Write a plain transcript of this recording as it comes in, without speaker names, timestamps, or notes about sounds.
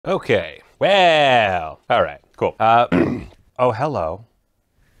Okay, well, all right, cool. Oh, hello.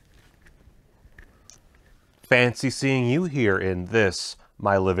 Fancy seeing you here in this,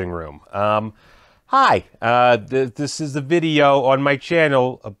 my living room. Hi, this is a video on my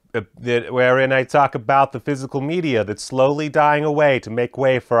channel wherein I talk about the physical media that's slowly dying away to make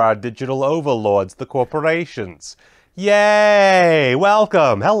way for our digital overlords, the corporations. Yay!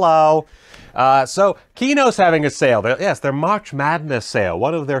 Welcome! Hello! So, Kino's having a sale. Yes, their March Madness sale.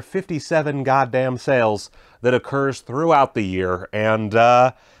 One of their 57 goddamn sales that occurs throughout the year. And,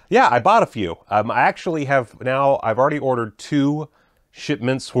 yeah, I bought a few. I actually have now, I've already ordered 2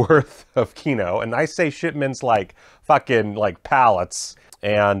 shipments worth of Kino. And I say shipments like fucking, like, pallets.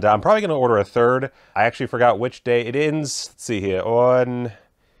 And I'm probably going to order a 3rd. I actually forgot which day it ends. Let's see here. On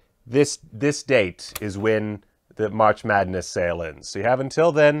this date is when the March Madness sale ends. So you have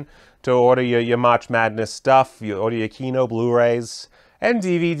until then to order your March Madness stuff. You order your Kino Blu-rays and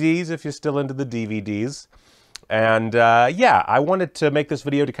DVDs if you're still into the DVDs. And yeah, I wanted to make this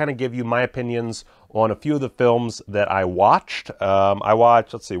video to kind of give you my opinions on a few of the films that I watched. I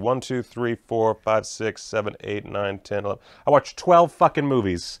watched, let's see, 1, 2, 3, 4, 5, 6, 7, 8, 9, 10, 11. I watched 12 fucking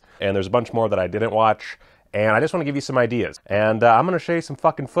movies. And there's a bunch more that I didn't watch. And I just want to give you some ideas. And I'm going to show you some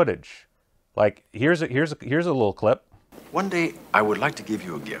fucking footage. Like, here's a little clip. One day, I would like to give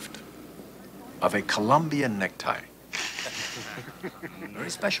you a gift of a Colombian necktie. Very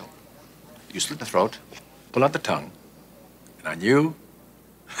special. You slit the throat, pull out the tongue, and on you,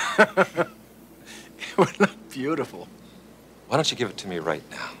 it would look beautiful. Why don't you give it to me right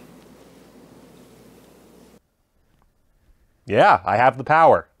now? Yeah, I have the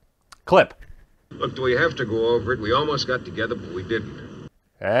power. Clip. Look, do we have to go over it? We almost got together, but we didn't.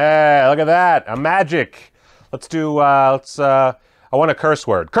 Hey, look at that. A magic. Let's do, I want a curse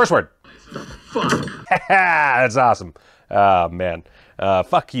word. Curse word. Fuck. That's awesome. Oh, man.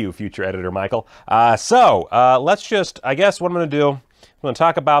 Fuck you, future editor Michael. Let's just, I guess what I'm going to do, I'm going to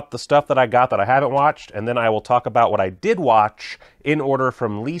talk about the stuff that I got that I haven't watched, and then I will talk about what I did watch in order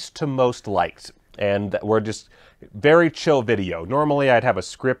from least to most liked. And we're just very chill video. Normally I'd have a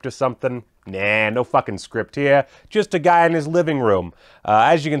script or something. Nah, no fucking script here. Just a guy in his living room.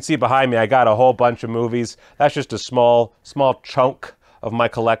 As you can see behind me, I got a whole bunch of movies. That's just a small chunk of my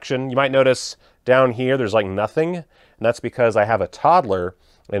collection. You might notice down here there's like nothing. And that's because I have a toddler.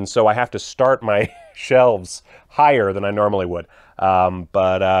 And so I have to start my shelves higher than I normally would.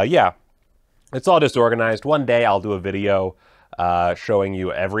 Yeah, it's all disorganized. One day I'll do a video showing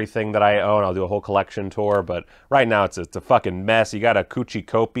you everything that I own. I'll do a whole collection tour. But right now it's a fucking mess. You got a Coochie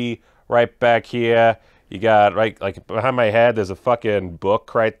Copy right back here. You got, right, like behind my head, there's a fucking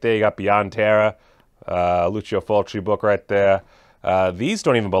book right there. You got Beyond Terra, Lucio Fulci book right there. These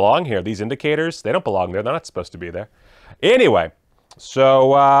don't even belong here. These indicators, they don't belong there. They're not supposed to be there. Anyway,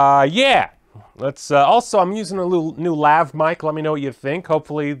 so yeah. Let's, also, I'm using a little new lav mic. Let me know what you think.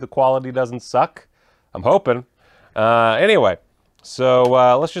 Hopefully the quality doesn't suck. I'm hoping. Anyway. So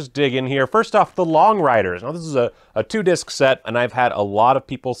let's just dig in here. First off, The Long Riders. Now this is a 2-disc set, and I've had a lot of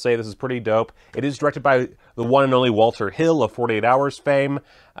people say this is pretty dope. It is directed by the one and only Walter Hill of 48 Hours fame.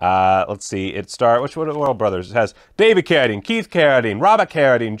 Let's see, it stars, which one brothers? It has David Carradine, Keith Carradine, Robert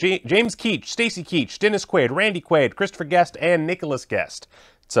Carradine, James Keach, Stacy Keach, Dennis Quaid, Randy Quaid, Christopher Guest, and Nicholas Guest.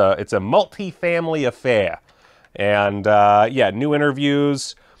 It's a multi-family affair. And yeah, new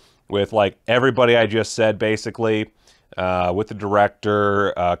interviews with like everybody I just said, basically. With the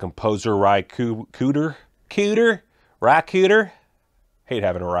director, composer Ry Cooder. Hate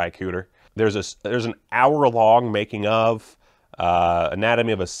having a Ry Cooder. There's an hour-long making of,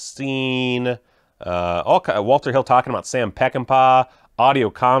 anatomy of a scene, Walter Hill talking about Sam Peckinpah, audio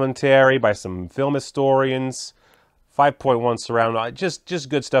commentary by some film historians, 5.1 surround, just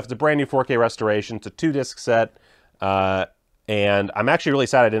good stuff. It's a brand new 4K restoration. It's a 2-disc set, and I'm actually really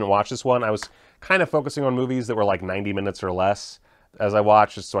sad I didn't watch this one. I was kind of focusing on movies that were like 90 minutes or less as I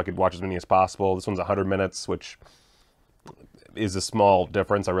watched, just so I could watch as many as possible. This one's 100 minutes, which is a small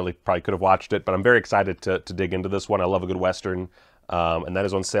difference. I really probably could have watched it, but I'm very excited to dig into this one. I love a good Western, and that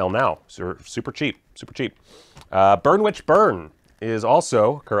is on sale now. So super cheap, super cheap. Burn Witch Burn is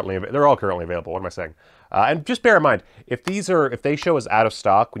also currently, they're all currently available. What am I saying? And just bear in mind, if they show as out of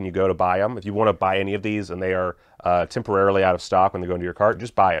stock when you go to buy them, if you want to buy any of these and they are temporarily out of stock when they go into your cart,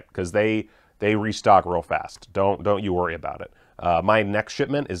 just buy it, because they restock real fast. Don't you worry about it. My next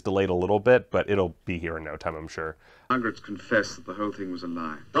shipment is delayed a little bit, but it'll be here in no time, I'm sure. Margaret's confessed that the whole thing was a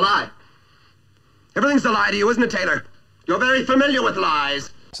lie. A lie? Everything's a lie to you, isn't it, Taylor? You're very familiar with lies.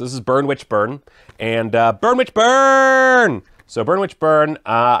 So this is Burn Witch Burn, and Burn Witch Burn! So Burn Witch Burn,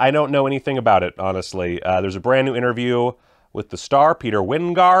 I don't know anything about it, honestly. There's a brand new interview with the star Peter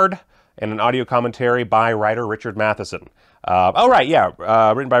Wingard, and an audio commentary by writer Richard Matheson.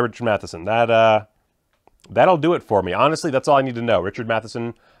 Written by Richard Matheson. That'll do it for me. Honestly, that's all I need to know. Richard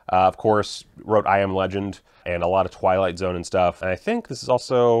Matheson, of course, wrote I Am Legend and a lot of Twilight Zone and stuff. And I think this is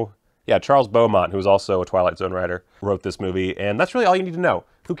also, Charles Beaumont, who is also a Twilight Zone writer, wrote this movie. And that's really all you need to know.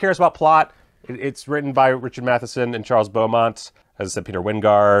 Who cares about plot? It's written by Richard Matheson and Charles Beaumont. As I said, Peter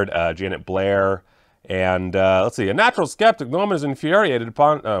Wingard, Janet Blair. And let's see, a natural skeptic, Norman is infuriated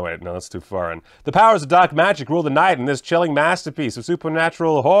upon... Oh, wait, no, that's too far in. The powers of dark magic rule the night in this chilling masterpiece of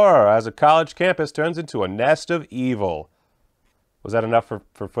supernatural horror as a college campus turns into a nest of evil. Was that enough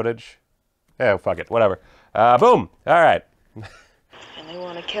for footage? Yeah, fuck it, whatever. Boom, all right. And they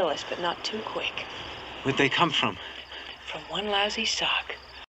want to kill us, but not too quick. Where'd they come from? From one lousy sock.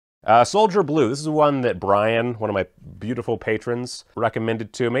 Soldier Blue, this is one that Brian, one of my beautiful patrons,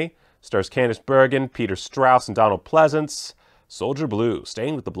 recommended to me. Stars Candice Bergen, Peter Strauss, and Donald Pleasance. Soldier Blue,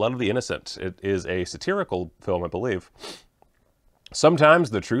 Stained with the Blood of the Innocent. It is a satirical film, I believe. Sometimes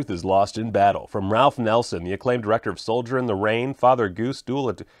the truth is lost in battle. From Ralph Nelson, the acclaimed director of Soldier in the Rain, Father Goose, I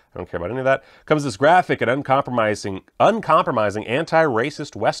don't care about any of that, comes this graphic and uncompromising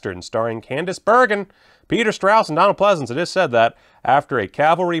anti-racist Western starring Candice Bergen, Peter Strauss, and Donald Pleasance. It is said that after a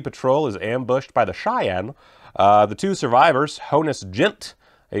cavalry patrol is ambushed by the Cheyenne, the two survivors, Honus Gent,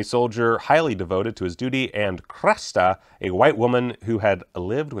 a soldier highly devoted to his duty, and Cresta, a white woman who had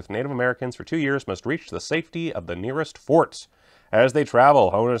lived with Native Americans for 2 years, must reach the safety of the nearest fort. As they travel,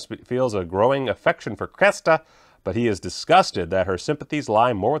 Honus feels a growing affection for Cresta, but he is disgusted that her sympathies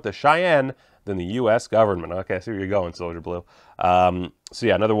lie more with the Cheyenne than the U.S. government. Okay, I see where you're going, Soldier Blue.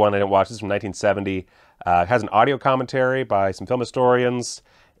 Another one I didn't watch. This is from 1970. It has an audio commentary by some film historians.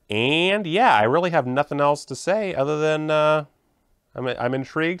 And yeah, I really have nothing else to say other than... I'm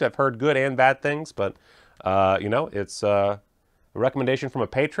intrigued. I've heard good and bad things, but, it's a recommendation from a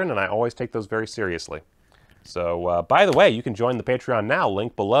patron, and I always take those very seriously. So, by the way, you can join the Patreon now,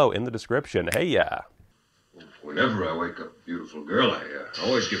 link below in the description. Hey, yeah. Whenever I wake up a beautiful girl, I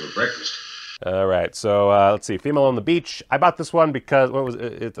always give her breakfast. All right, so let's see. Female on the Beach. I bought this one because, what was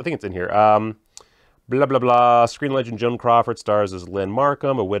it? I think it's in here. Blah, blah, blah. Screen legend Joan Crawford stars as Lynn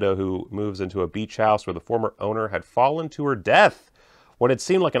Markham, a widow who moves into a beach house where the former owner had fallen to her death. What had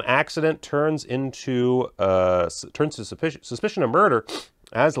seemed like an accident turns to suspicion of murder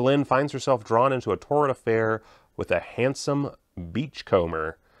as Lynn finds herself drawn into a torrid affair with a handsome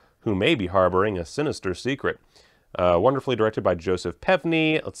beachcomber who may be harboring a sinister secret. Wonderfully directed by Joseph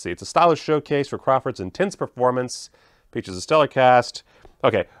Pevney. Let's see, it's a stylish showcase for Crawford's intense performance. Features a stellar cast.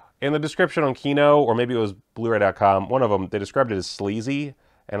 Okay, in the description on Kino, or maybe it was Blu-ray.com, one of them, they described it as sleazy,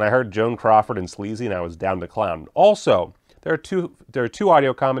 and I heard Joan Crawford and sleazy, and I was down to clown. Also, there are two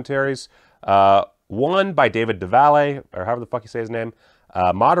audio commentaries. One by David DeValle, or however the fuck you say his name,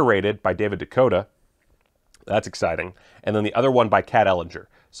 moderated by David Dakota. That's exciting. And then the other one by Kat Ellinger.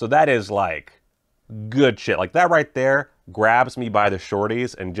 So that is like good shit. Like that right there grabs me by the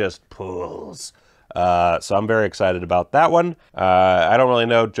shorties and just pulls. So I'm very excited about that one. I don't really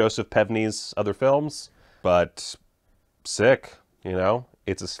know Joseph Pevney's other films, but sick, you know?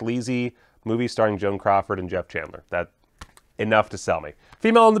 It's a sleazy movie starring Joan Crawford and Jeff Chandler. That enough to sell me.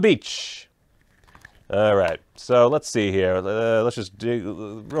 Female on the Beach. All right, so let's see here. Let's just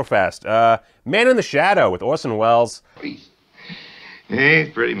do real fast. Man in the Shadow with Orson Welles. He's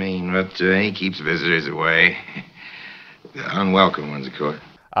pretty mean, but he keeps visitors away. The unwelcome ones, of course.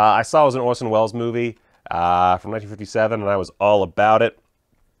 I saw it was an Orson Welles movie from 1957, and I was all about it.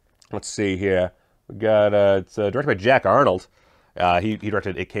 Let's see here. We got it's directed by Jack Arnold. He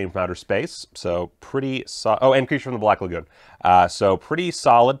directed It Came from Outer Space, so pretty and Creature from the Black Lagoon. So pretty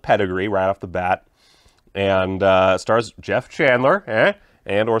solid pedigree right off the bat. And stars Jeff Chandler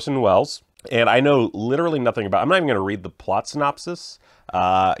and Orson Welles. And I know literally nothing about. I'm not even going to read the plot synopsis.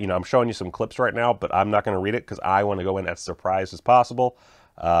 I'm showing you some clips right now, but I'm not going to read it because I want to go in as surprised as possible,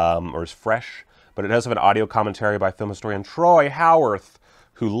 or as fresh. But it does have an audio commentary by film historian Troy Howarth,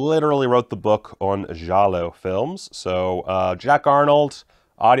 who literally wrote the book on Giallo films. So Jack Arnold,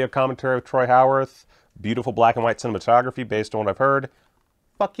 audio commentary with Troy Howarth, beautiful black and white cinematography based on what I've heard.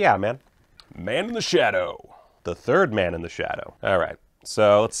 Fuck yeah, man. Man in the Shadow. The third Man in the Shadow. All right,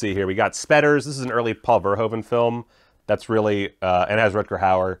 so let's see here. We got Spetters. This is an early Paul Verhoeven film. That's really, and has Rutger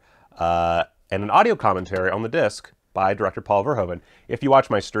Hauer, and an audio commentary on the disc by director Paul Verhoeven. If you watch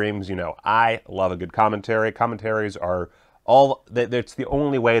my streams, you know I love a good commentary. Commentaries are it's the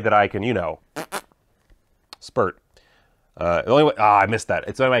only way that I can, spurt. The only way, I missed that.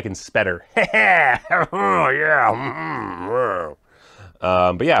 It's the only way I can spetter. Oh, yeah.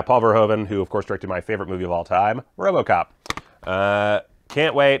 But yeah, Paul Verhoeven, who of course directed my favorite movie of all time, RoboCop.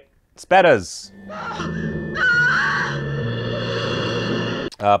 Can't wait. Spetters.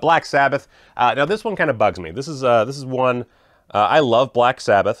 Black Sabbath. Now this one kind of bugs me. This is one I love. Black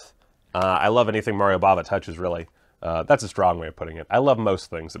Sabbath. I love anything Mario Bava touches. Really, that's a strong way of putting it. I love most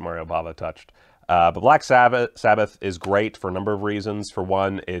things that Mario Bava touched. But Black Sabbath is great for a number of reasons. For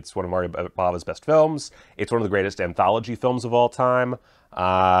one, it's one of Mario Bava's best films. It's one of the greatest anthology films of all time.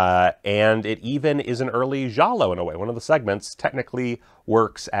 And it even is an early giallo in a way. One of the segments technically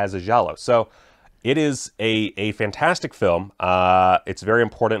works as a giallo. So it is a fantastic film. It's very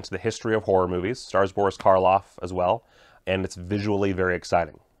important to the history of horror movies. Stars Boris Karloff as well. And it's visually very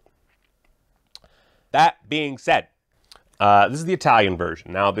exciting. That being said, this is the Italian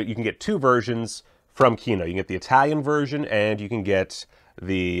version. Now, you can get two versions from Kino. You can get the Italian version and you can get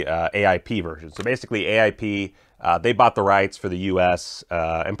the AIP version. So basically, AIP, they bought the rights for the US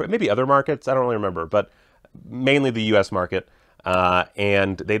and maybe other markets. I don't really remember, but mainly the US market.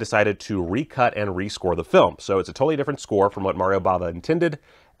 And they decided to recut and rescore the film. So it's a totally different score from what Mario Bava intended.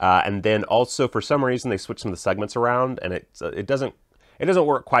 And then also, for some reason, they switched some of the segments around, and it doesn't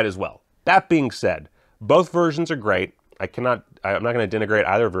work quite as well. That being said, both versions are great. I'm not going to denigrate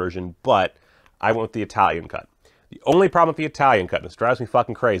either version, but I went with the Italian cut. The only problem with the Italian cut, and this drives me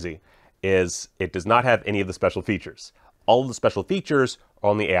fucking crazy, is it does not have any of the special features. All of the special features are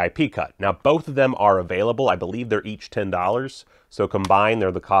on the AIP cut. Now, both of them are available. I believe they're each $10. So combined,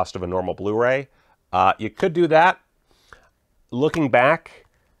 they're the cost of a normal Blu-ray. You could do that. Looking back,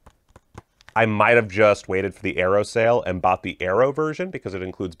 I might have just waited for the Arrow sale and bought the Arrow version because it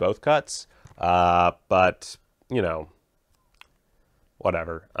includes both cuts. But, you know,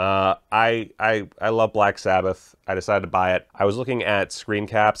 whatever. I love Black Sabbath. I decided to buy it. I was looking at screen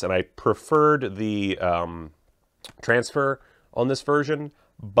caps and I preferred the transfer on this version,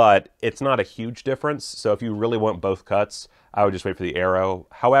 but it's not a huge difference. So if you really want both cuts, I would just wait for the Arrow.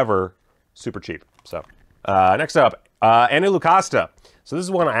 However, super cheap. So next up, Lucasta. So this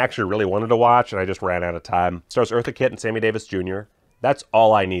is one I actually really wanted to watch and I just ran out of time. It stars Eartha Kitt and Sammy Davis Jr. That's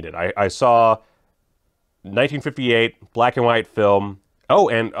all I needed. I saw 1958 black and white film. Oh,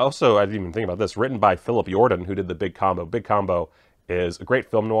 and also, I didn't even think about this, written by Philip Yordan, who did the Big Combo. Big Combo is a great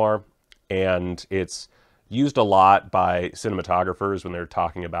film noir, and it's used a lot by cinematographers when they're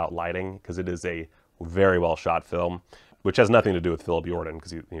talking about lighting, because it is a very well-shot film, which has nothing to do with Philip Yordan,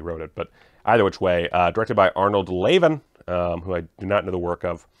 because he wrote it. But either which way, directed by Arnold Lavin, who I do not know the work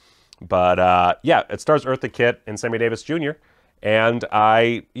of. But yeah, it stars Eartha Kitt and Sammy Davis Jr., and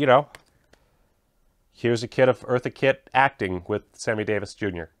here's a kid of Eartha Kitt acting with Sammy Davis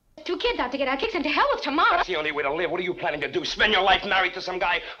Jr. Two kids out to get our kicks into hell with tomorrow. That's the only way to live. What are you planning to do? Spend your life married to some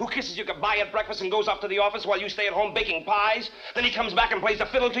guy who kisses you goodbye at breakfast and goes off to the office while you stay at home baking pies? Then he comes back and plays the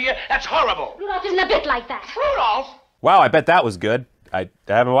fiddle to you? That's horrible. Rudolph isn't a bit like that. Rudolph? Wow, I bet that was good. I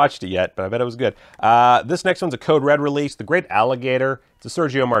haven't watched it yet, but I bet it was good. This next one's a Code Red release, The Great Alligator. It's a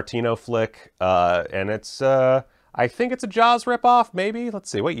Sergio Martino flick, and it's, I think it's a Jaws ripoff, maybe? Let's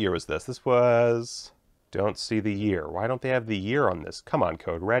see, what year was this? This was... Don't see the year. Why don't they have the year on this? Come on,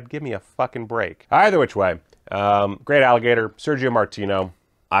 Code Red, give me a fucking break. Either which way, Great Alligator, Sergio Martino.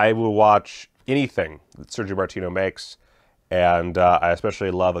 I will watch anything that Sergio Martino makes, and I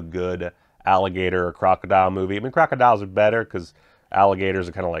especially love a good alligator or crocodile movie. I mean, crocodiles are better because alligators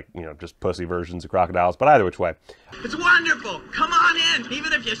are kind of like, just pussy versions of crocodiles, but either which way. It's wonderful. Come on in.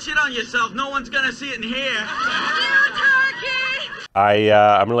 Even if you shit on yourself, no one's gonna see it in here.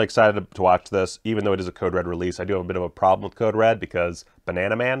 I'm really excited to watch this, even though it is a Code Red release. I do have a bit of a problem with Code Red because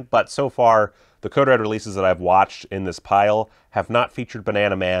Banana Man, but so far, the Code Red releases that I've watched in this pile have not featured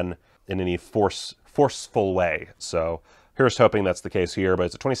Banana Man in any forceful way. So here's hoping that's the case here, but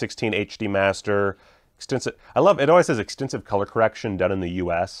it's a 2016 HD master. Extensive. I love it. Always says extensive color correction done in the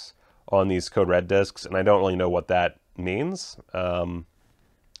U.S. on these Code Red discs, and I don't really know what that means. I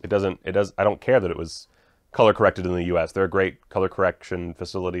don't care that it was color corrected in the U.S. There are great color correction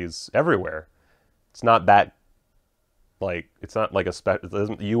facilities everywhere. It's not that, it's not like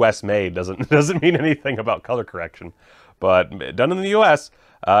a U.S. made doesn't mean anything about color correction, but done in the U.S.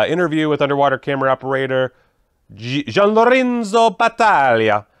 Interview with underwater camera operator Gian Lorenzo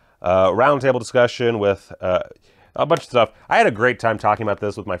Battaglia. Roundtable discussion with a bunch of stuff. I had a great time talking about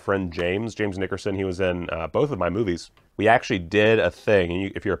this with my friend James Nickerson. He was in both of my movies. We actually did a thing,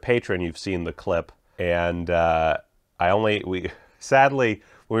 and if you're a patron, you've seen the clip. And sadly,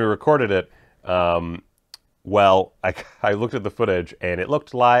 when we recorded it, well, I looked at the footage, and it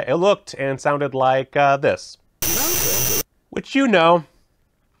looked and sounded like this, which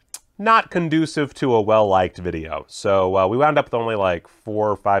not conducive to a well-liked video. So we wound up with only like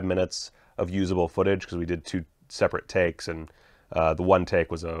 4 or 5 minutes of usable footage because we did two separate takes, and the one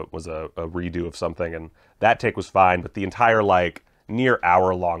take was a redo of something, and that take was fine, but the entire like near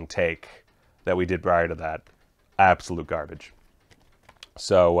hour-long take that we did prior to that, absolute garbage.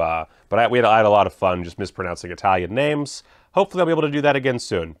 So, but I had a lot of fun just mispronouncing Italian names. Hopefully I'll be able to do that again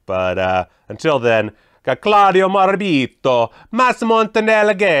soon. But until then, got Claudio Marabito, Massimo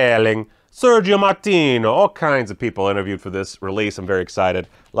Antonella Gelling, Sergio Martino, all kinds of people interviewed for this release. I'm very excited.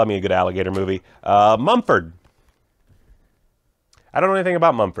 Love me a good alligator movie. Mumford. I don't know anything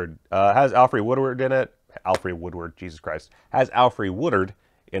about Mumford. Has Alfred Woodward in it. Alfred Woodward, Jesus Christ. Has Alfred Woodard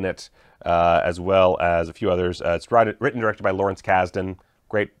in it, as well as a few others. It's written and directed by Lawrence Kasdan.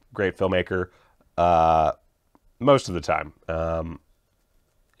 Great filmmaker. Most of the time.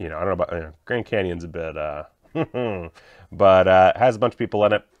 You know, I don't know about Grand Canyon's a bit, but has a bunch of people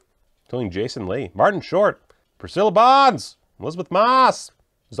in it, including Jason Lee, Martin Short, Priscilla Bonds, Elizabeth Moss,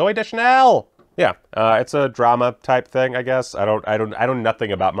 Zooey Deschanel. Yeah, it's a drama type thing, I guess. I know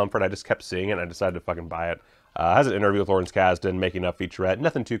nothing about Mumford. I just kept seeing it, and I decided to fucking buy it. Has an interview with Lawrence Kasdan, making a featurette.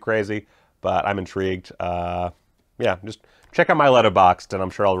 Nothing too crazy, but I'm intrigued. Yeah, just check out my Letterboxd, and I'm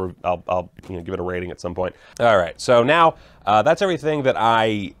sure I'll give it a rating at some point. All right, so now that's everything that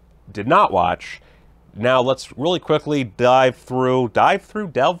I did not watch. Now let's really quickly delve through,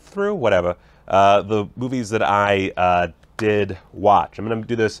 whatever, the movies that I did watch. I'm going to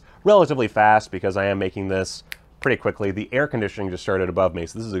do this relatively fast because I am making this pretty quickly. The air conditioning just started above me,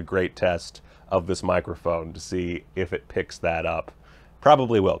 so this is a great test of this microphone to see if it picks that up.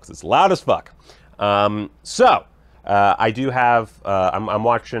 Probably will, because it's loud as fuck. I do have, I'm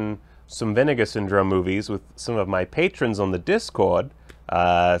watching some Vinegar Syndrome movies with some of my patrons on the Discord.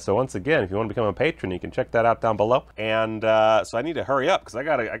 So once again, if you want to become a patron, you can check that out down below. And so I need to hurry up because I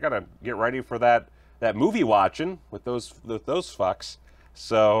gotta get ready for that movie watching with those fucks.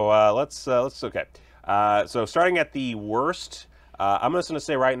 So let's okay. So starting at the worst, I'm just gonna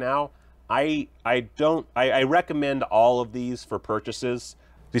say right now, I recommend all of these for purchases.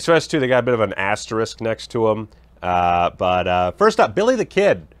 These first two, they got a bit of an asterisk next to them. But first up, Billy the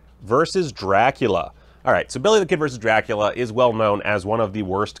Kid versus Dracula. All right, so Billy the Kid versus Dracula is well known as one of the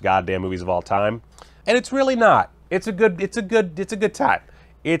worst goddamn movies of all time, and it's really not. It's a good time.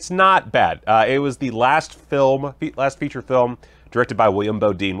 It's not bad. It was the last feature film directed by William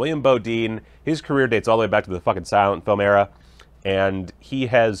Bodine. William Bodine, his career dates all the way back to the fucking silent film era, and he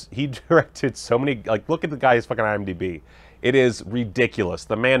directed so many, like, look at the guy's fucking IMDb. It is ridiculous.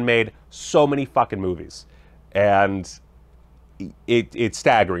 The man made so many fucking movies, and it's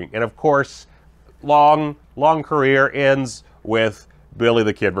staggering. And of course, long career ends with Billy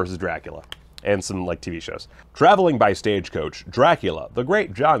the Kid versus Dracula and some like TV shows. Traveling by stagecoach, Dracula, the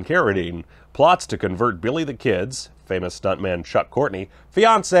great John Carradine, plots to convert Billy the Kid's, famous stuntman Chuck Courtney,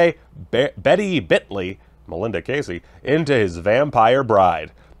 fiancée Betty Bentley, Melinda Casey, into his vampire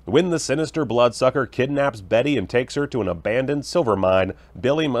bride. When the sinister bloodsucker kidnaps Betty and takes her to an abandoned silver mine,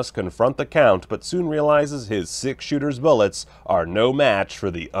 Billy must confront the Count, but soon realizes his six-shooter's bullets are no match for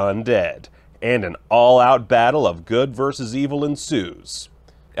the undead. And an all-out battle of good versus evil ensues.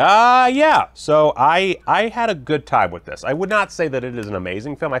 Yeah, so I had a good time with this. I would not say that it is an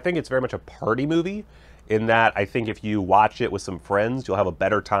amazing film. I think it's very much a party movie, in that I think if you watch it with some friends, you'll have a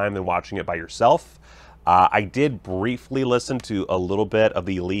better time than watching it by yourself. I did briefly listen to a little bit of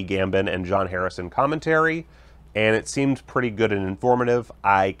the Lee Gambin and John Harrison commentary, and it seemed pretty good and informative.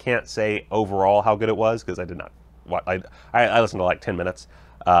 I can't say overall how good it was, because I did not. I listened to like 10 minutes,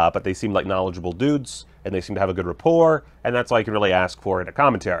 but they seemed like knowledgeable dudes, and they seem to have a good rapport, and that's all you can really ask for in a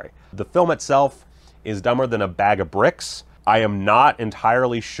commentary. The film itself is dumber than a bag of bricks. I am not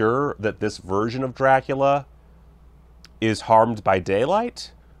entirely sure that this version of Dracula is harmed by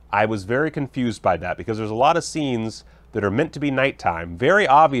daylight. I was very confused by that, because there's a lot of scenes that are meant to be nighttime, very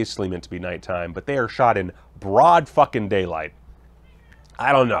obviously meant to be nighttime, but they are shot in broad fucking daylight.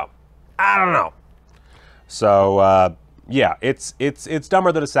 I don't know. So, yeah, it's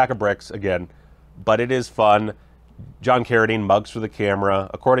dumber than a sack of bricks, again, but it is fun. John Carradine mugs for the camera.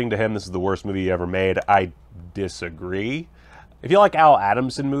 According to him, this is the worst movie he ever made. I disagree. If you like Al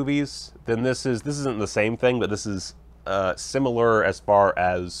Adamson movies, then this isn't the same thing, but this is similar as far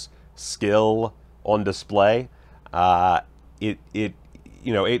as skill on display.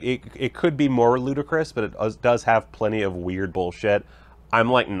 It could be more ludicrous, but it does have plenty of weird bullshit. I'm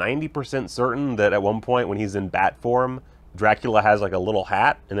like 90% certain that at one point when he's in bat form, Dracula has like a little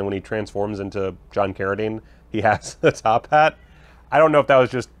hat, and then when he transforms into John Carradine, he has a top hat. I don't know if that was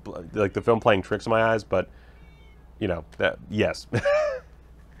just like the film playing tricks in my eyes, but you know, yes.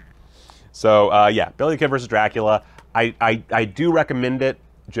 So yeah, Billy the Kid versus Dracula. I do recommend it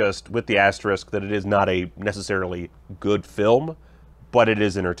just with the asterisk that it is not a necessarily good film, but it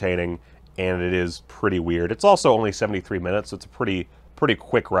is entertaining, and it is pretty weird. It's also only 73 minutes, so it's a pretty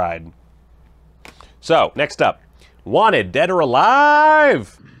quick ride. So, next up, Wanted, Dead or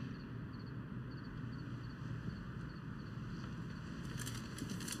Alive!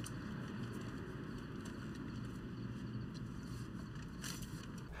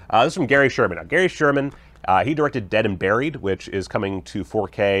 This is from Gary Sherman. Now, Gary Sherman, he directed Dead and Buried, which is coming to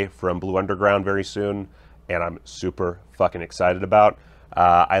 4K from Blue Underground very soon, and I'm super fucking excited about.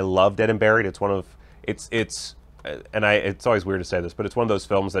 I love Dead and Buried. It's one of, it's always weird to say this, but it's one of those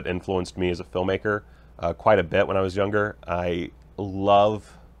films that influenced me as a filmmaker quite a bit when I was younger. I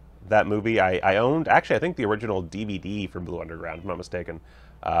love that movie. I owned, actually, I think the original DVD from Blue Underground, if I'm not mistaken.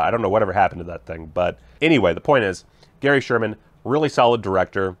 I don't know whatever happened to that thing, but anyway, the point is, Gary Sherman, really solid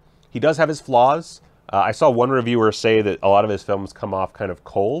director. He does have his flaws. I saw one reviewer say that a lot of his films come off kind of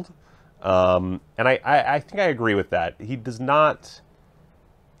cold. And I think I agree with that. He does not...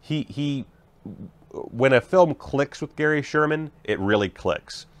 When a film clicks with Gary Sherman, it really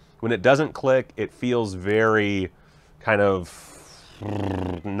clicks. When it doesn't click, it feels very kind of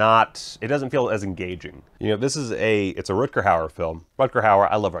not... It doesn't feel as engaging. You know, this is it's a Rutger Hauer film. Rutger Hauer,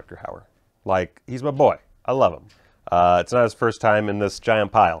 I love Rutger Hauer. Like, he's my boy. I love him. It's not his first time in this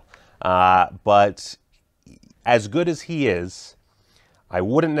giant pile. But as good as he is, I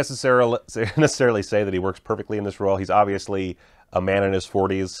wouldn't necessarily say that he works perfectly in this role. He's obviously a man in his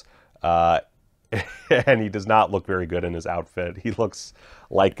 40s, and he does not look very good in his outfit. He looks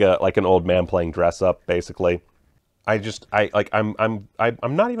like an old man playing dress up, basically. I'm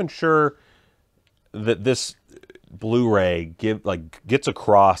not even sure that this Blu-ray gets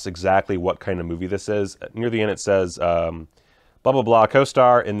across exactly what kind of movie this is. Near the end it says, blah, blah, blah,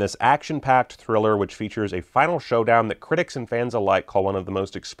 co-star in this action-packed thriller which features a final showdown that critics and fans alike call one of the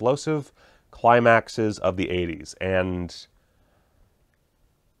most explosive climaxes of the 80s. And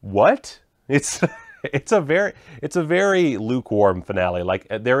what? It's a very lukewarm finale. Like,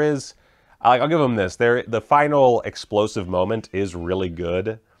 there is, I'll give them this. The final explosive moment is really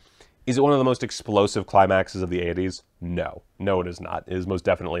good. Is it one of the most explosive climaxes of the 80s? No. No, it is not. It is most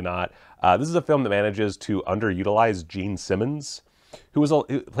definitely not. This is a film that manages to underutilize Gene Simmons, who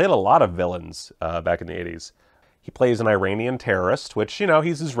played a lot of villains back in the 80s. He plays an Iranian terrorist, which, you know,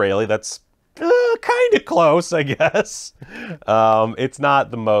 he's Israeli. That's kind of close, I guess. It's not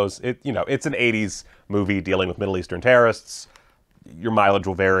the most... it's an 80s movie dealing with Middle Eastern terrorists. Your mileage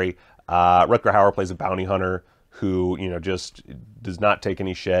will vary. Rutger Hauer plays a bounty hunter who, just does not take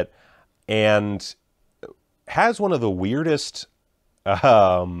any shit, and has one of the weirdest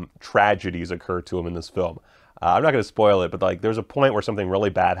tragedies occur to him in this film. I'm not going to spoil it, but there's a point where something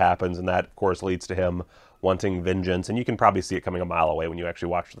really bad happens, and that, of course, leads to him wanting vengeance, and you can probably see it coming a mile away when you actually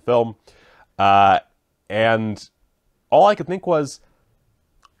watch the film. And all I could think was,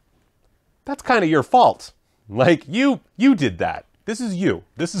 that's kind of your fault. Like, you did that. This is you.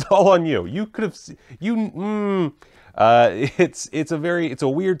 This is all on you. You could have... It's a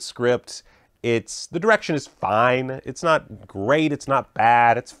weird script. The direction is fine. It's not great. It's not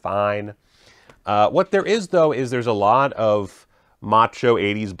bad. It's fine. What there is, though, is there's a lot of macho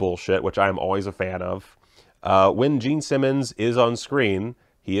 80s bullshit, which I'm always a fan of. When Gene Simmons is on screen,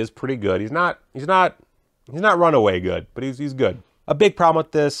 he is pretty good. He's not runaway good, but he's good. A big problem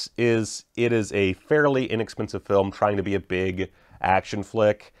with this is it is a fairly inexpensive film trying to be a big action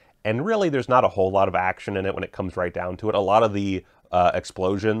flick, and really there's not a whole lot of action in it when it comes right down to it. A lot of the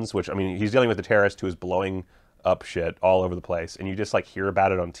explosions, which, I mean, he's dealing with a terrorist who is blowing up shit all over the place, and you just hear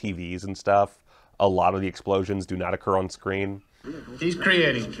about it on TVs and stuff. A lot of the explosions do not occur on screen. He's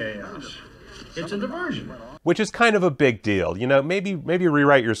creating chaos. It's a diversion. Which is kind of a big deal. Maybe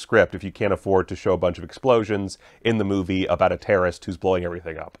rewrite your script if you can't afford to show a bunch of explosions in the movie about a terrorist who's blowing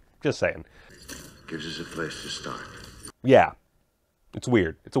everything up. Just saying. Gives us a place to start. Yeah. It's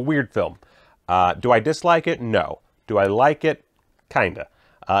weird. It's a weird film. Do I dislike it? No. Do I like it? Kinda.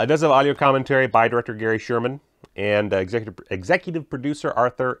 It does have audio commentary by director Gary Sherman and executive producer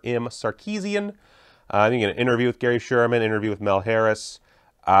Arthur M. Sarkeesian. I think an interview with Gary Sherman, interview with Mel Harris.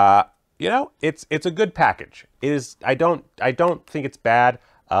 It's a good package. It is. I don't think it's bad.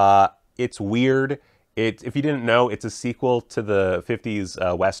 It's weird. If you didn't know, it's a sequel to the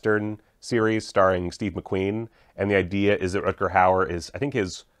 50s Western series starring Steve McQueen, and the idea is that Rutger Hauer is, I think,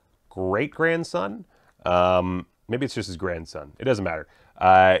 his great-grandson. Maybe it's just his grandson. It doesn't matter.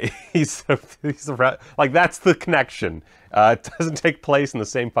 That's the connection. It doesn't take place in the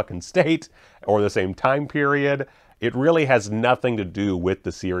same fucking state or the same time period. It really has nothing to do with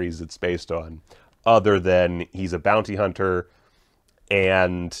the series it's based on, other than he's a bounty hunter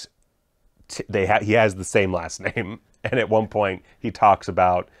and he has the same last name. And at one point, he talks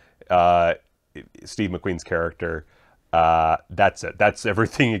about Steve McQueen's character. That's it. That's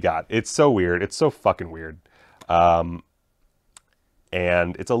everything you got. It's so weird. It's so fucking weird. And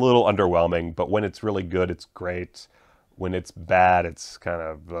it's a little underwhelming, but when it's really good, it's great. When it's bad, it's kind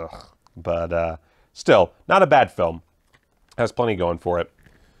of ugh. But still, not a bad film. Has plenty going for it.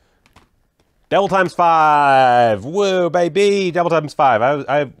 Devil Times 5! Woo, baby! Devil Times 5.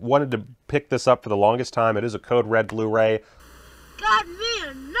 I wanted to pick this up for the longest time. It is a Code Red Blu-ray. Got me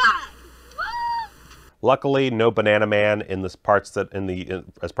a knife! Luckily, no Banana Man in the parts that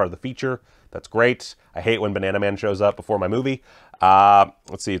as part of the feature. That's great. I hate when Banana Man shows up before my movie.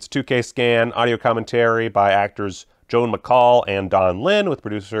 Let's see, it's 2K scan, audio commentary by actors Joan McCall and Don Lynn, with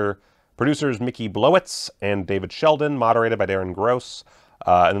producers Mickey Blowitz and David Sheldon, moderated by Darren Gross.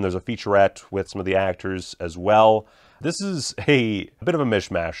 And then there's a featurette with some of the actors as well. This is a bit of a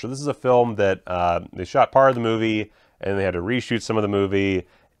mishmash. So this is a film that they shot part of the movie, and they had to reshoot some of the movie,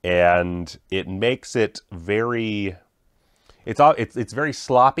 and it makes it very... It's very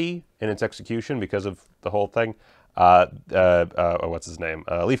sloppy in its execution because of the whole thing. What's his name?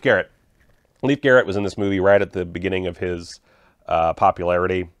 Leif Garrett. Leif Garrett was in this movie right at the beginning of his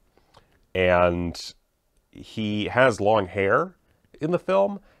popularity, and he has long hair in the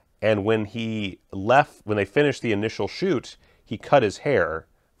film, and when they finished the initial shoot, he cut his hair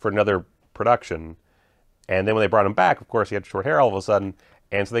for another production, and then when they brought him back, of course, he had short hair all of a sudden,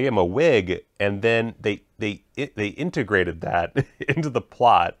 and so they gave him a wig, and then they integrated that into the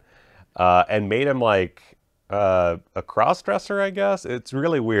plot, and made him like a cross-dresser, I guess. It's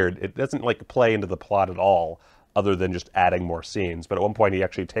really weird. It doesn't like play into the plot at all, other than just adding more scenes. But at one point, he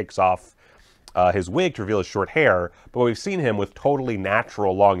actually takes off his wig to reveal his short hair, but we've seen him with totally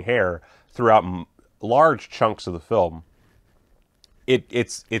natural long hair throughout large chunks of the film.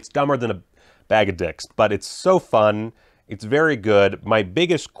 It's dumber than a bag of dicks, but it's so fun. It's very good. My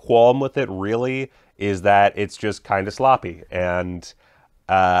biggest qualm with it really is that it's just kind of sloppy, and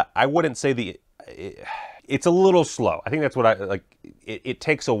I wouldn't say it's a little slow. I think that's what I like. It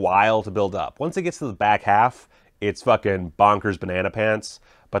takes a while to build up. Once it gets to the back half, it's fucking bonkers banana pants.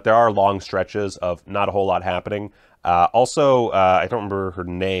 But there are long stretches of not a whole lot happening. Also, I don't remember her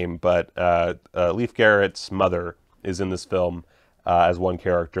name, but Leif Garrett's mother is in this film as one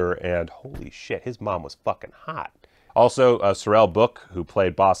character, and holy shit, his mom was fucking hot. Also, Sorrel Book, who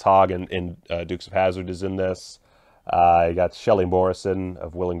played Boss Hogg in Dukes of Hazzard, is in this. You got Shelley Morrison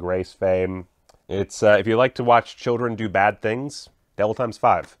of Will and Grace fame. It's if you like to watch children do bad things, Devil Times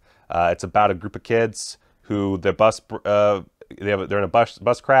 5. It's about a group of kids who they're in a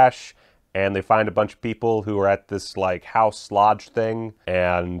bus crash, and they find a bunch of people who are at this like house lodge thing,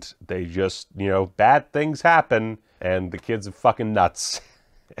 and they just, bad things happen, and the kids are fucking nuts,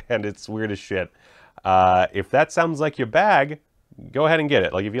 and it's weird as shit. If that sounds like your bag, go ahead and get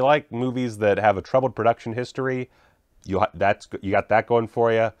it. Like, if you like movies that have a troubled production history, you got that going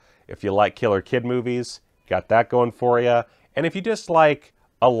for you. If you like killer kid movies, you got that going for you. And if you just like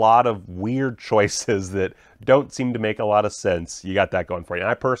a lot of weird choices that don't seem to make a lot of sense, you got that going for you. And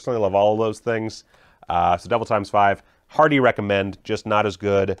I personally love all of those things. So Devil Times 5, hearty recommend, just not as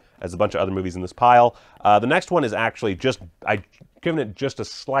good as a bunch of other movies in this pile. The next one is actually I've given it just a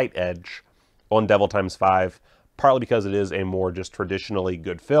slight edge on Devil Times 5, partly because it is a more just traditionally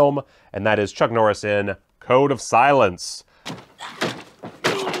good film, and that is Chuck Norris in Code of Silence.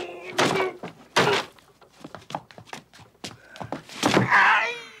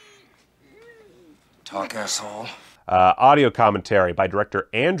 Talk, asshole. Audio commentary by director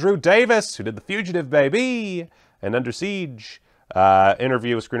Andrew Davis, who did The Fugitive, baby, and Under Siege.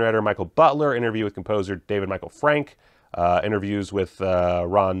 Interview with screenwriter Michael Butler. Interview with composer David Michael Frank. Interviews with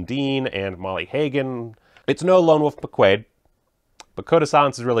Ron Dean and Molly Hagan. It's no Lone Wolf McQuaid, but Code of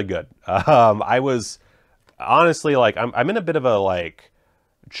Silence is really good. I was honestly like, I'm in a bit of a like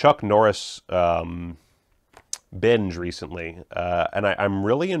Chuck Norris binge recently, and I'm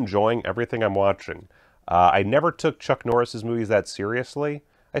really enjoying everything I'm watching. I never took Chuck Norris's movies that seriously.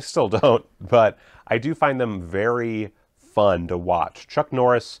 I still don't, but I do find them very fun to watch. Chuck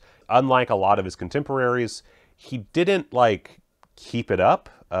Norris, unlike a lot of his contemporaries, he didn't like keep it up.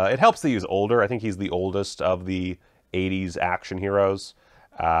 It helps that he's older. I think he's the oldest of the 80s action heroes.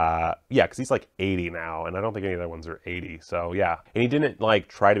 Yeah, because he's like 80 now, and I don't think any of the other ones are 80. So yeah, and he didn't like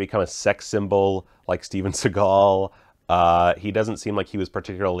try to become a sex symbol like Steven Seagal. He doesn't seem like he was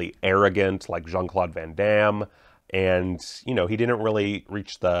particularly arrogant like Jean-Claude Van Damme, and he didn't really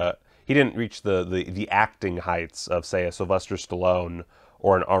reach the acting heights of, say, a Sylvester Stallone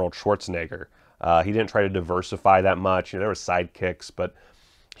or an Arnold Schwarzenegger. He didn't try to diversify that much. You know, there were sidekicks, but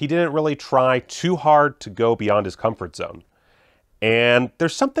he didn't really try too hard to go beyond his comfort zone. And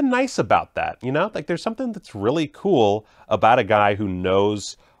there's something nice about that, you know? Like, there's something that's really cool about a guy who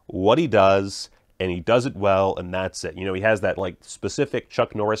knows what he does, and he does it well, and that's it. You know, he has that, like, specific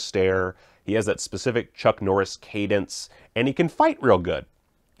Chuck Norris stare. He has that specific Chuck Norris cadence, and he can fight real good.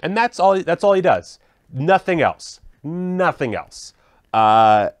 And that's all he does. Nothing else. Nothing else.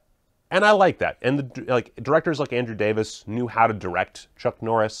 And I like that. And directors like Andrew Davis knew how to direct Chuck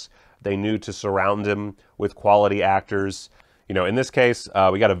Norris. They knew to surround him with quality actors. You know, in this case,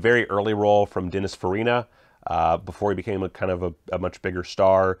 we got a very early role from Dennis Farina before he became a much bigger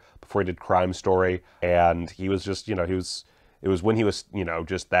star, before he did Crime Story. And he was just, you know, it was when he was, you know,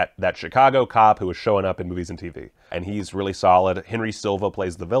 just that Chicago cop who was showing up in movies and TV. And he's really solid. Henry Silva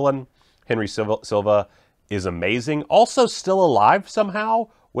plays the villain. Henry Silva is amazing. Also still alive somehow,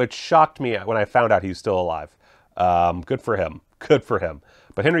 which shocked me when I found out he's still alive. Good for him. Good for him.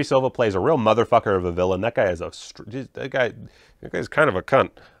 But Henry Silva plays a real motherfucker of a villain. That guy is that guy's kind of a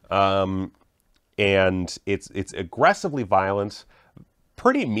cunt. And it's aggressively violent,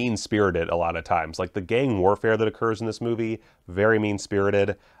 pretty mean-spirited a lot of times. Like the gang warfare that occurs in this movie, very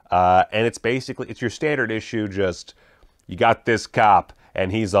mean-spirited. And it's basically, it's your standard issue, just, you got this cop,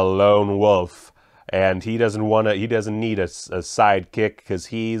 and he's a lone wolf. And he doesn't need a sidekick, because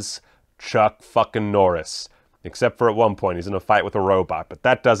he's Chuck fucking Norris. Except for at one point, he's in a fight with a robot, but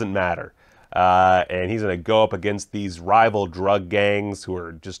that doesn't matter. And he's going to go up against these rival drug gangs who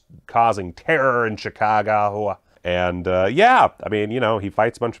are just causing terror in Chicago. And yeah, I mean, you know, he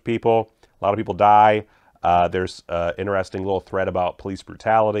fights a bunch of people. A lot of people die. There's an interesting little thread about police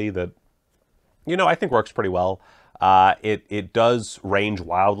brutality that, you know, I think works pretty well. It does range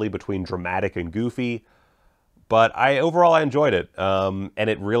wildly between dramatic and goofy. But overall, I enjoyed it. And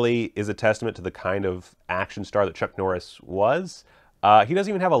it really is a testament to the kind of action star that Chuck Norris was. He doesn't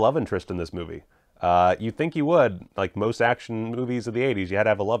even have a love interest in this movie. You'd think he would. Like most action movies of the 80s, you had to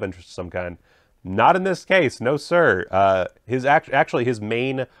have a love interest of some kind. Not in this case, no sir. Actually, his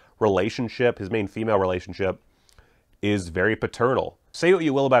main relationship, his main female relationship, is very paternal. Say what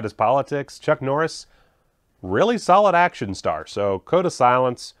you will about his politics, Chuck Norris, really solid action star. So Code of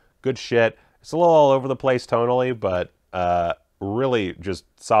Silence, good shit. It's a little all over the place tonally, but really just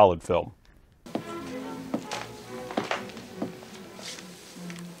solid film.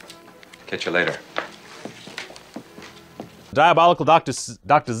 Catch you later. Diabolical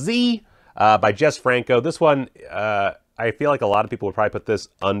Dr. Z by Jess Franco. This one, I feel like a lot of people would probably put this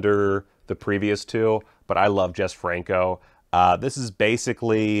under the previous two, but I love Jess Franco. This is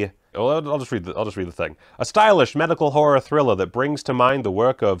basically... Well, I'll just read the thing. A stylish medical horror thriller that brings to mind the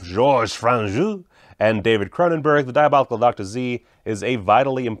work of Georges Franju and David Cronenberg, The Diabolical Dr. Z is a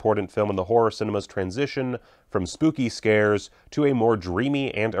vitally important film in the horror cinema's transition from spooky scares to a more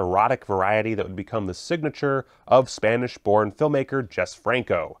dreamy and erotic variety that would become the signature of Spanish-born filmmaker Jess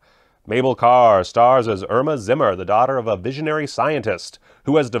Franco. Mabel Carr stars as Irma Zimmer, the daughter of a visionary scientist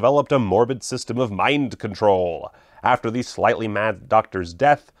who has developed a morbid system of mind control. After the slightly mad doctor's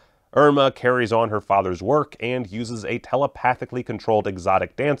death, Irma carries on her father's work and uses a telepathically controlled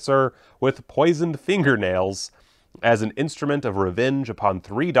exotic dancer with poisoned fingernails as an instrument of revenge upon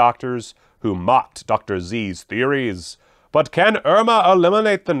 3 doctors who mocked Dr. Z's theories. But can Irma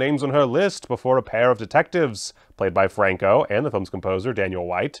eliminate the names on her list before a pair of detectives, played by Franco and the film's composer, Daniel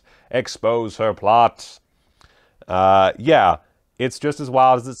White, expose her plot? Yeah, it's just as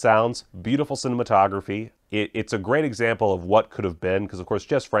wild as it sounds. Beautiful cinematography. It's a great example of what could have been, because of course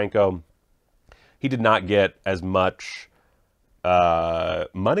Jess Franco, he did not get as much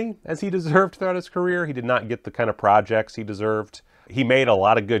money as he deserved throughout his career. He did not get the kind of projects he deserved. He made a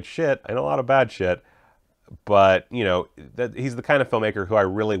lot of good shit and a lot of bad shit, but you know, he's the kind of filmmaker who I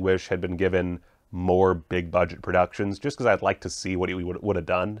really wish had been given more big budget productions, just because I'd like to see what he would have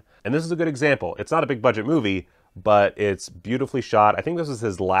done. And this is a good example. It's not a big budget movie, but it's beautifully shot. I think this is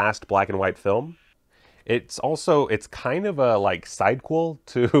his last black and white film. It's kind of a like sidequel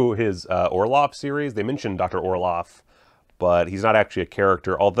to his Orloff series. They mentioned Dr. Orloff, but he's not actually a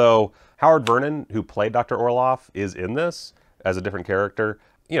character. Although Howard Vernon, who played Dr. Orloff, is in this as a different character.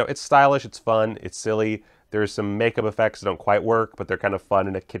 You know, it's stylish, it's fun, it's silly. There's some makeup effects that don't quite work, but they're kind of fun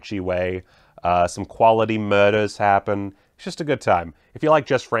in a kitschy way. Some quality murders happen. It's just a good time. If you like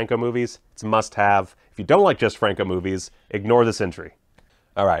Jess Franco movies, it's a must-have. If you don't like Jess Franco movies, ignore this entry.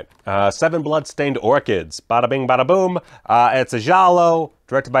 All right, 7 Blood-Stained Orchids, bada bing, bada boom. It's a giallo,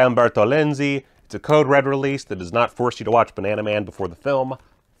 directed by Umberto Lenzi. It's a Code Red release that does not force you to watch Banana Man before the film.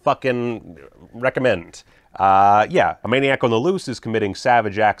 fucking recommend. Yeah, a maniac on the loose is committing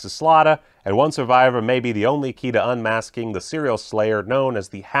savage acts of slaughter, and one survivor may be the only key to unmasking the serial slayer known as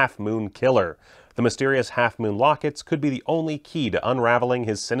the Half Moon Killer. The mysterious Half Moon lockets could be the only key to unraveling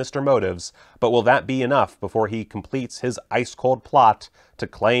his sinister motives, but will that be enough before he completes his ice-cold plot to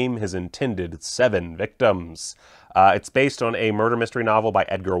claim his intended 7 victims? It's based on a murder mystery novel by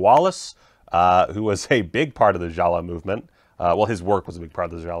Edgar Wallace, who was a big part of the Giallo movement. Well, his work was a big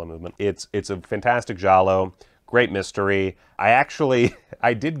part of the Giallo movement. It's a fantastic Giallo, great mystery. I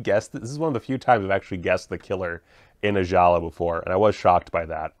did guess, this is one of the few times I've actually guessed the killer in a Giallo before, and I was shocked by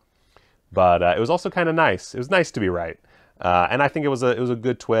that. But it was also kind of nice. It was nice to be right. And I think it was a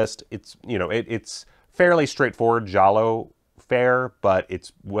good twist. It's, you know, it's fairly straightforward Giallo fare, but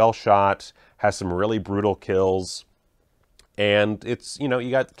it's well shot, has some really brutal kills, and it's, you know,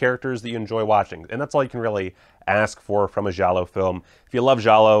 you got characters that you enjoy watching. And that's all you can really ask for from a Giallo film. If you love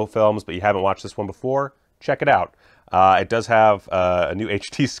Giallo films, but you haven't watched this one before, check it out. It does have a new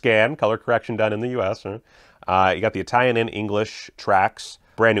HD scan, color correction done in the US. You got the Italian and English tracks,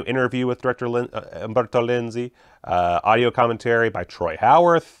 brand new interview with director Umberto Lenzi, audio commentary by Troy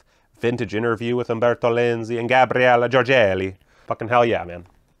Howarth, vintage interview with Umberto Lenzi and Gabriella Giorgelli. Fucking hell yeah, man.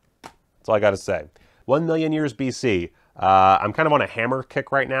 That's all I gotta say. 1 Million Years B.C. I'm kind of on a Hammer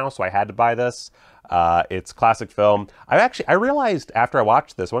kick right now, so I had to buy this. It's classic film. I realized after I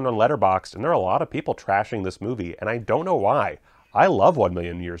watched this, I went on Letterboxd, and there are a lot of people trashing this movie, and I don't know why. I love 1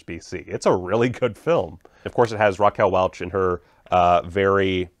 Million Years B.C. It's a really good film. Of course, it has Raquel Welch in her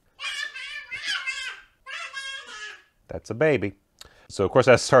very... That's a baby. So, of course,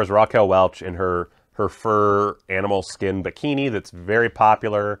 that stars Raquel Welch in her fur animal skin bikini that's very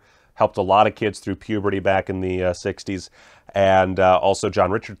popular. Helped a lot of kids through puberty back in the 60s. And also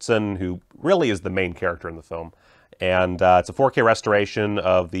John Richardson, who really is the main character in the film. And it's a 4K restoration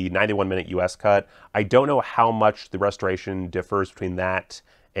of the 91-minute US cut. I don't know how much the restoration differs between that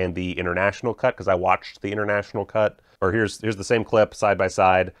and the international cut, because I watched the international cut. Or here's the same clip side by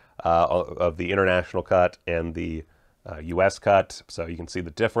side of the international cut and the US cut, so you can see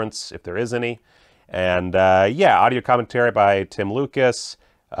the difference if there is any. And yeah, audio commentary by Tim Lucas,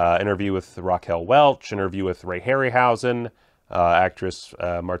 interview with Raquel Welch, interview with Ray Harryhausen, actress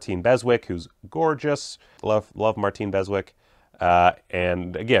Martine Beswick, who's gorgeous. Love Martine Beswick.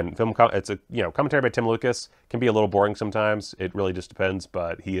 And again, it's a commentary by Tim Lucas. Can be a little boring sometimes. It really just depends,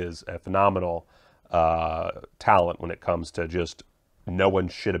 but he is a phenomenal talent when it comes to just knowing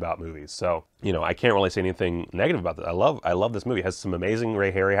shit about movies. So, you know, I can't really say anything negative about this. I love this movie. It has some amazing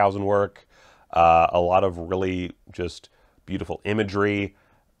Ray Harryhausen work, a lot of really just beautiful imagery,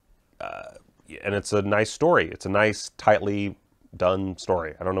 and it's a nice story. It's a nice, tightly done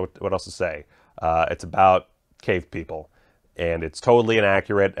story. I don't know what else to say. It's about cave people, and it's totally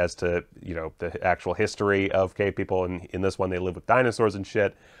inaccurate as to, you know, the actual history of cave people. And in this one, they live with dinosaurs and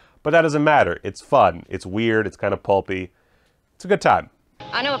shit. But that doesn't matter. It's fun. It's weird. It's kind of pulpy. It's a good time.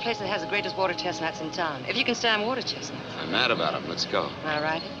 I know a place that has the greatest water chestnuts in town. If you can stand water chestnuts. I'm mad about them. Let's go. All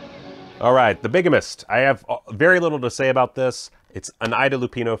right. All right, The Bigamist. I have very little to say about this. It's an Ida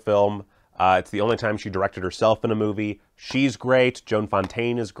Lupino film. It's the only time she directed herself in a movie. She's great. Joan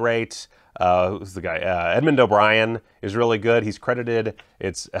Fontaine is great. Who's the guy? Edmund O'Brien is really good. He's credited.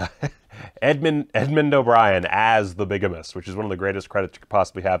 It's Edmund O'Brien as the Bigamist, which is one of the greatest credits you could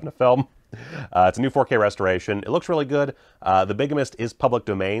possibly have in a film. It's a new 4K restoration. It looks really good. The Bigamist is public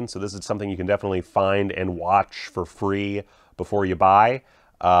domain, so this is something you can definitely find and watch for free before you buy.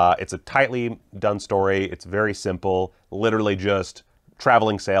 It's a tightly done story. It's very simple. Literally just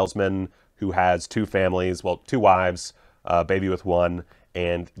traveling salesman who has 2 families, well, 2 wives, baby with 1,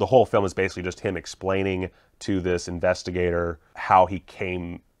 and the whole film is basically just him explaining to this investigator how he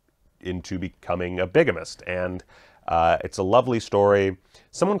came into becoming a bigamist. And it's a lovely story.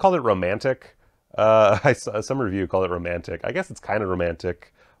 Someone called it romantic. I saw some review called it romantic. I guess it's kind of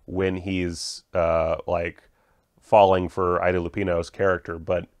romantic when he's like falling for Ida Lupino's character,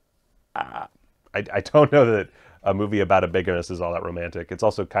 but I don't know that a movie about a bigamist is all that romantic. It's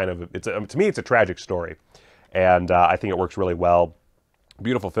also kind of, to me, it's a tragic story, and I think it works really well.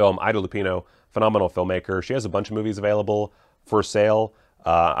 Beautiful film. Ida Lupino, phenomenal filmmaker. She has a bunch of movies available for sale.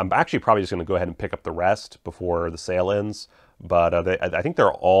 I'm actually probably just going to go ahead and pick up the rest before the sale ends, but I think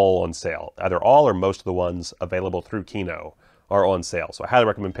they're all on sale. Either all or most of the ones available through Kino are on sale. So I highly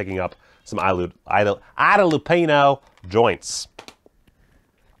recommend picking up some Ida Lupino joints.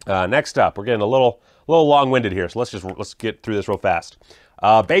 Next up, we're getting a little long-winded here, so let's get through this real fast.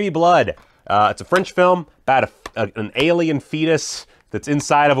 Baby Blood. It's a French film about an alien fetus that's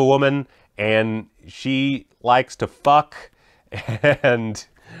inside of a woman, and she likes to fuck, and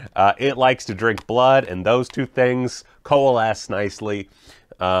It likes to drink blood, and those two things coalesce nicely.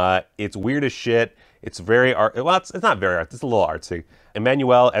 It's weird as shit. It's very well, it's not very art. It's a little artsy.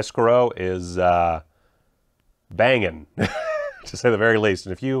 Emmanuel Escaro is banging, to say the very least.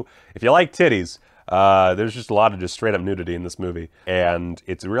 And if you like titties, there's just a lot of just straight up nudity in this movie, and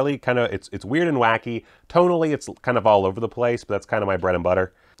it's really kind of it's weird and wacky. Tonally, it's kind of all over the place, but that's kind of my bread and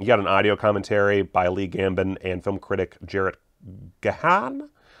butter. You got an audio commentary by Lee Gambin and film critic Jarrett Gahan.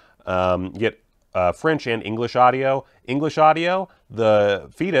 You get French and English audio. English audio, the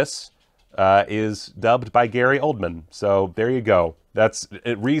fetus is dubbed by Gary Oldman. So there you go. That's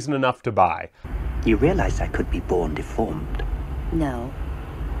reason enough to buy. You realize I could be born deformed? No.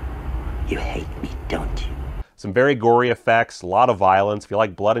 You hate me, don't you? Some very gory effects, a lot of violence. If you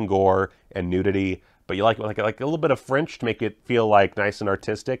like blood and gore and nudity, but you like a little bit of French to make it feel like nice and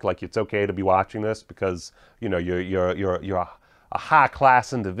artistic, like it's okay to be watching this because you know you're a high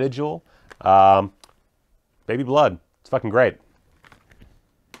class individual. Baby blood, it's fucking great.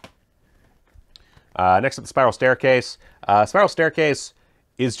 Next up, the Spiral Staircase. Spiral Staircase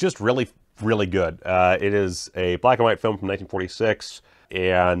is just really good. It is a black and white film from 1946,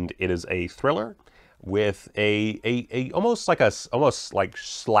 and it is a thriller with a almost like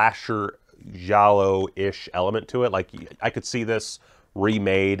slasher giallo-ish element to it. Like I could see this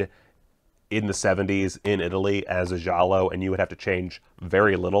remade in the 70s in Italy as a giallo, and you would have to change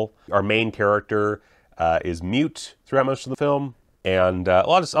very little. Our main character is mute throughout most of the film. And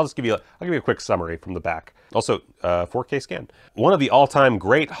I'll just give you a quick summary from the back. Also, 4K scan. One of the all-time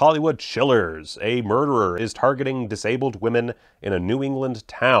great Hollywood chillers. A murderer is targeting disabled women in a New England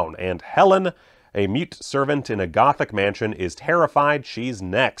town, and Helen, a mute servant in a Gothic mansion, is terrified she's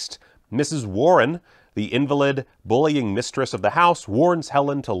next. Mrs. Warren, the invalid, bullying mistress of the house, warns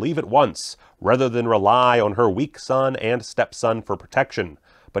Helen to leave at once, rather than rely on her weak son and stepson for protection.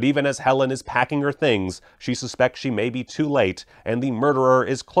 But even as Helen is packing her things, she suspects she may be too late, and the murderer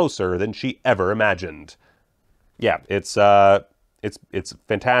is closer than she ever imagined. Yeah, it's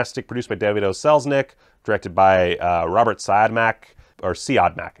fantastic. Produced by David O. Selznick, directed by Robert Siodmak, or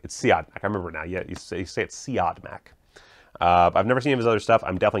Siodmak. It's Siodmak. I remember now. Yeah, you say it's Siodmak. I've never seen any of his other stuff.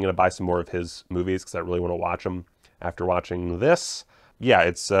 I'm definitely going to buy some more of his movies because I really want to watch them after watching this. Yeah,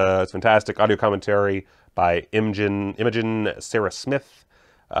 it's fantastic. Audio commentary by Imogen Sarah Smith.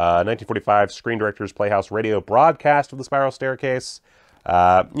 1945 Screen Directors Playhouse radio broadcast of The Spiral Staircase.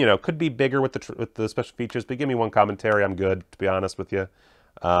 Could be bigger with the special features, but give me one commentary. I'm good, to be honest with you.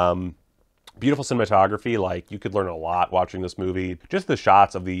 Beautiful cinematography. Like, you could learn a lot watching this movie. Just the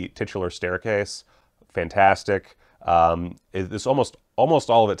shots of the titular staircase, fantastic. This almost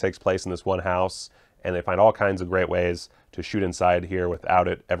all of it takes place in this one house, and they find all kinds of great ways to shoot inside here without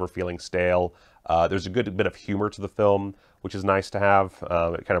it ever feeling stale. There's a good bit of humor to the film, which is nice to have.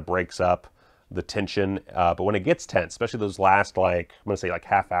 It kind of breaks up the tension, but when it gets tense, especially those last, I'm going to say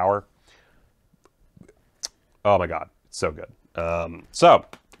half hour, oh my God, it's so good.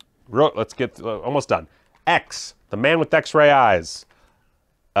 Let's get almost done. X, The Man with X-Ray Eyes.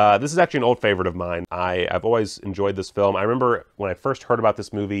 This is actually an old favorite of mine. I've always enjoyed this film. I remember when I first heard about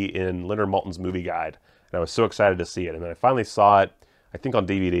this movie in Leonard Maltin's Movie Guide, and I was so excited to see it. And then I finally saw it, I think on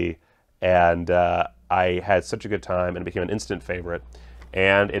DVD, and I had such a good time, and it became an instant favorite.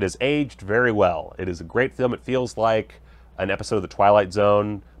 And it has aged very well. It is a great film. It feels like an episode of The Twilight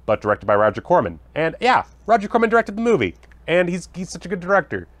Zone, but directed by Roger Corman. And yeah, Roger Corman directed the movie, and he's such a good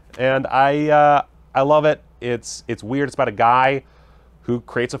director. And I love it. It's weird. It's about a guy who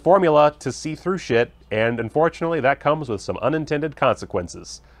creates a formula to see through shit, and unfortunately that comes with some unintended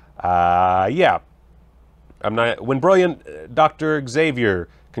consequences. Yeah. When brilliant Dr. Xavier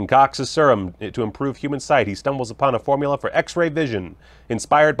concocts a serum to improve human sight, he stumbles upon a formula for X-ray vision,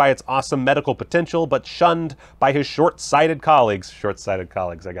 inspired by its awesome medical potential, but shunned by his short-sighted colleagues. Short-sighted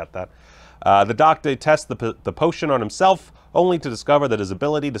colleagues, I got that. The doctor tests the potion on himself, only to discover that his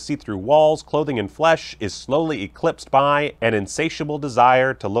ability to see through walls, clothing, and flesh is slowly eclipsed by an insatiable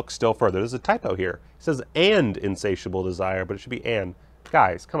desire to look still further. There's a typo here. It says "and insatiable desire," but it should be "and."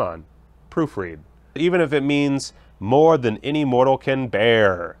 Guys, come on. Proofread. Even if it means more than any mortal can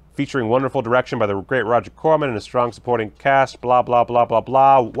bear. Featuring wonderful direction by the great Roger Corman and a strong supporting cast, blah, blah, blah, blah,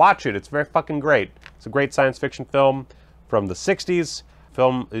 blah. Watch it. It's very fucking great. It's a great science fiction film from the 60s.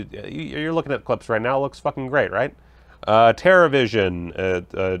 You're looking at clips right now. It looks fucking great, right?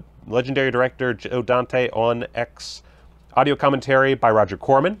 TerraVision, legendary director Joe Dante on X. Audio commentary by Roger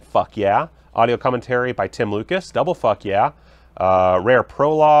Corman, fuck yeah. Audio commentary by Tim Lucas, double fuck yeah. Rare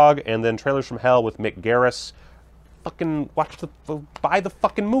prologue, and then Trailers from Hell with Mick Garris. Fucking buy the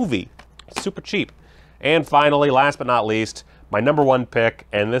fucking movie. It's super cheap. And finally, last but not least, my number one pick,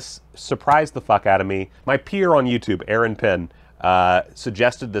 and this surprised the fuck out of me. My peer on YouTube, Aaron Penn,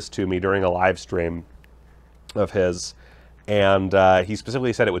 suggested this to me during a live stream of his, and he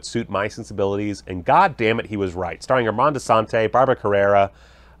specifically said it would suit my sensibilities, and god damn it, he was right. Starring Armand Assante, Barbara Carrera,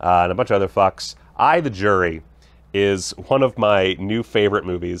 and a bunch of other fucks. I, the Jury is one of my new favorite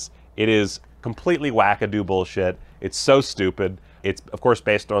movies. It is completely wackadoo bullshit. It's so stupid. It's, of course,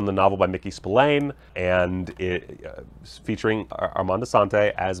 based on the novel by Mickey Spillane, and featuring Armand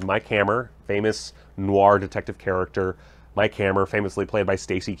Assante as Mike Hammer, famous noir detective character. Mike Hammer, famously played by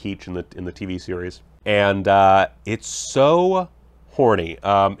Stacy Keach in the TV series. And it's so horny.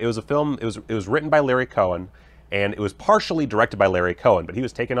 It was a film, it was written by Larry Cohen, and it was partially directed by Larry Cohen, but he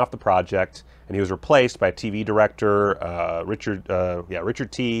was taken off the project, and he was replaced by TV director Richard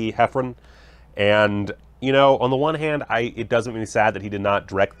T. Heffron. And, you know, on the one hand, it does make me sad that he did not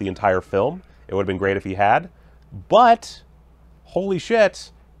direct the entire film. It would have been great if he had. But, holy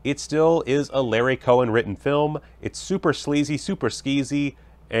shit, it still is a Larry Cohen written film. It's super sleazy, super skeezy,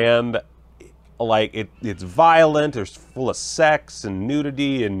 and like it's violent. There's full of sex and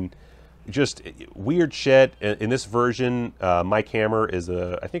nudity and just weird shit. In this version, Mike Hammer is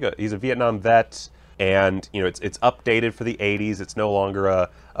he's a Vietnam vet, and you know it's updated for the 80s. It's no longer a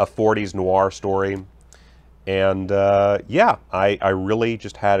 40s noir story. And yeah, I really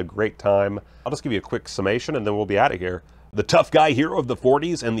just had a great time. I'll just give you a quick summation and then we'll be out of here. The tough guy hero of the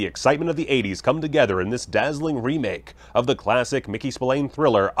 40s and the excitement of the 80s come together in this dazzling remake of the classic Mickey Spillane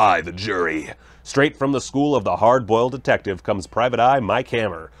thriller, I, the Jury. Straight from the school of the hard-boiled detective comes Private Eye Mike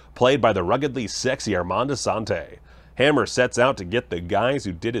Hammer, played by the ruggedly sexy Armand Assante. Hammer sets out to get the guys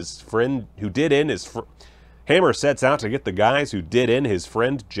who did in his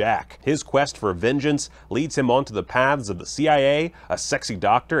friend Jack. His quest for vengeance leads him onto the paths of the CIA, a sexy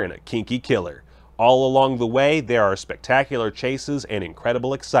doctor, and a kinky killer. All along the way, there are spectacular chases and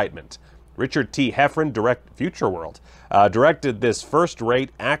incredible excitement. Richard T. Heffron, directed this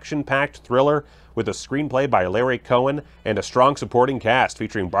first-rate, action-packed thriller with a screenplay by Larry Cohen and a strong supporting cast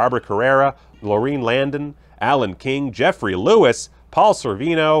featuring Barbara Carrera, Laureen Landon, Alan King, Jeffrey Lewis, Paul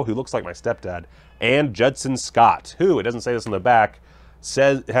Sorvino, who looks like my stepdad, and Judson Scott, who, it doesn't say this on the back,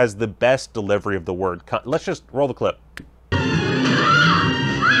 has the best delivery of the word. Let's just roll the clip.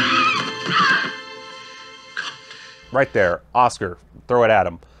 Right there, Oscar, throw it at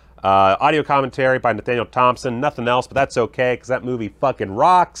him. Audio commentary by Nathaniel Thompson, nothing else, but that's okay, because that movie fucking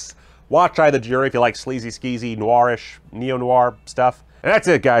rocks. Watch I, the Jury if you like sleazy, skeezy, noirish, neo-noir stuff. And that's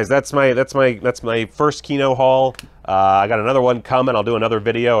it, guys. That's my first Kino haul. I got another one coming. I'll do another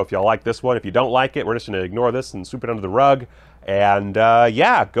video if y'all like this one. If you don't like it, we're just gonna ignore this and sweep it under the rug. And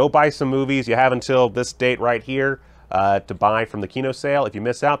yeah, go buy some movies. You have until this date right here to buy from the Kino sale. If you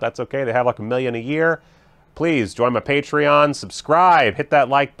miss out, that's okay. They have like 1 million a year. Please join my Patreon, subscribe, hit that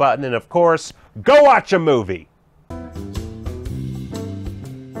like button, and of course, go watch a movie.